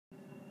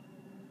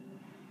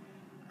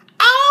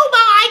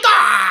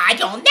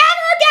you'll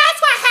never guess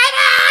what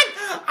happened!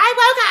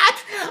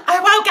 I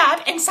woke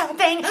up and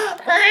something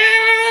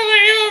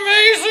really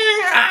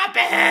amazing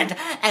happened!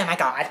 Oh my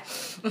god.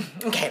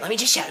 Okay, let me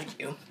just show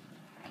you.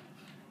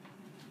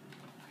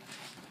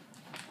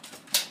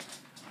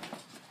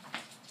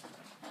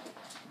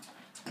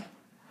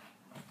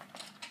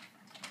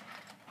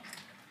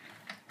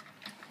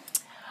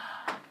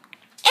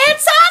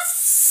 It's a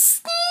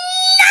snow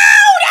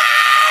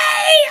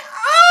day!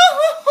 Oh.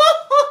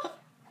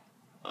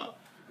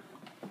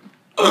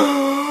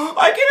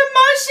 I get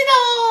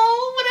emotional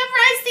whenever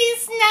I see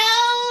snow.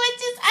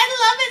 I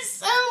love it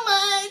so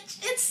much.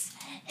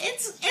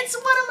 It's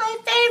one of my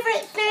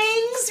favorite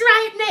things,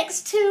 right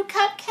next to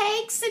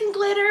cupcakes and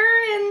glitter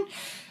and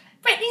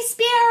Britney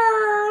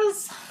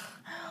Spears.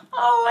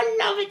 Oh, I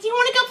love it. Do you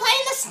want to go play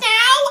in the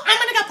snow? I'm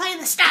gonna go play in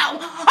the snow.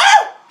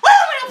 Oh!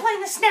 I'm gonna play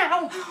in the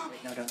snow!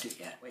 Wait, no, don't do it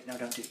yet. Wait, no,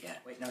 don't do it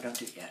yet. Wait, no, don't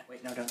do it yet.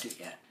 Wait, no, don't do it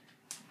yet.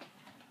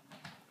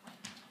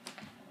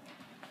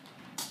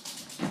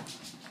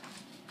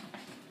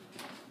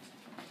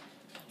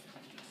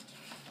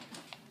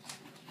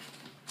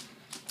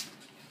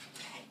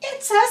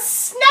 It's a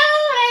snow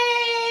day!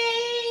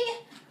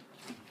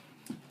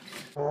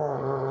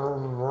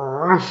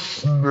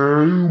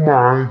 Snow,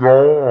 my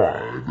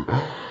God.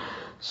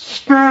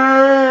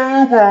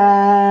 Snow,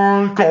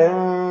 my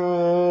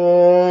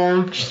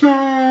God.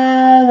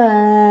 Snow,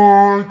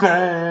 my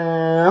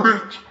God.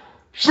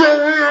 It's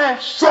snowing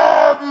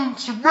outside and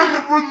it's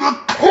really, really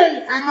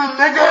cold and then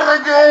I gotta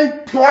go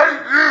play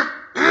it.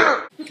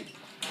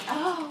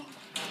 Oh.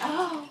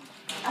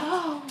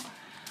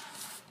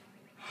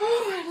 Oh,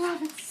 I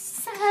love it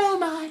so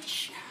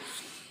much.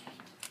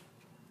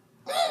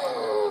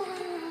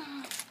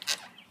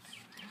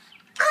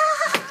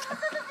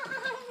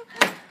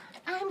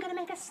 I'm gonna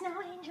make a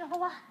snow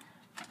angel.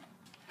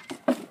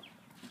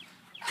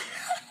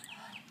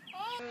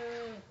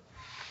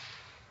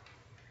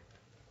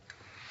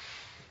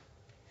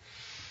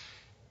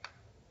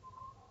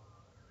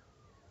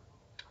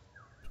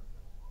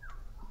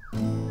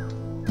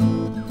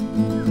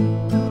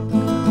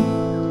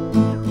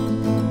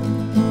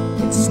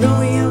 It's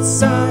snowy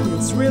outside,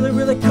 it's really,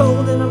 really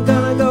cold, and I'm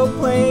gonna go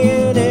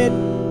play in it.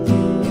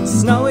 It's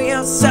snowy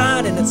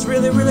outside, and it's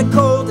really, really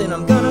cold, and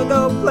I'm gonna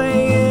go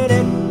play in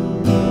it.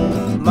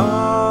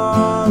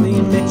 Molly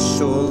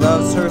Mitchell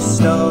loves her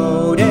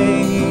snow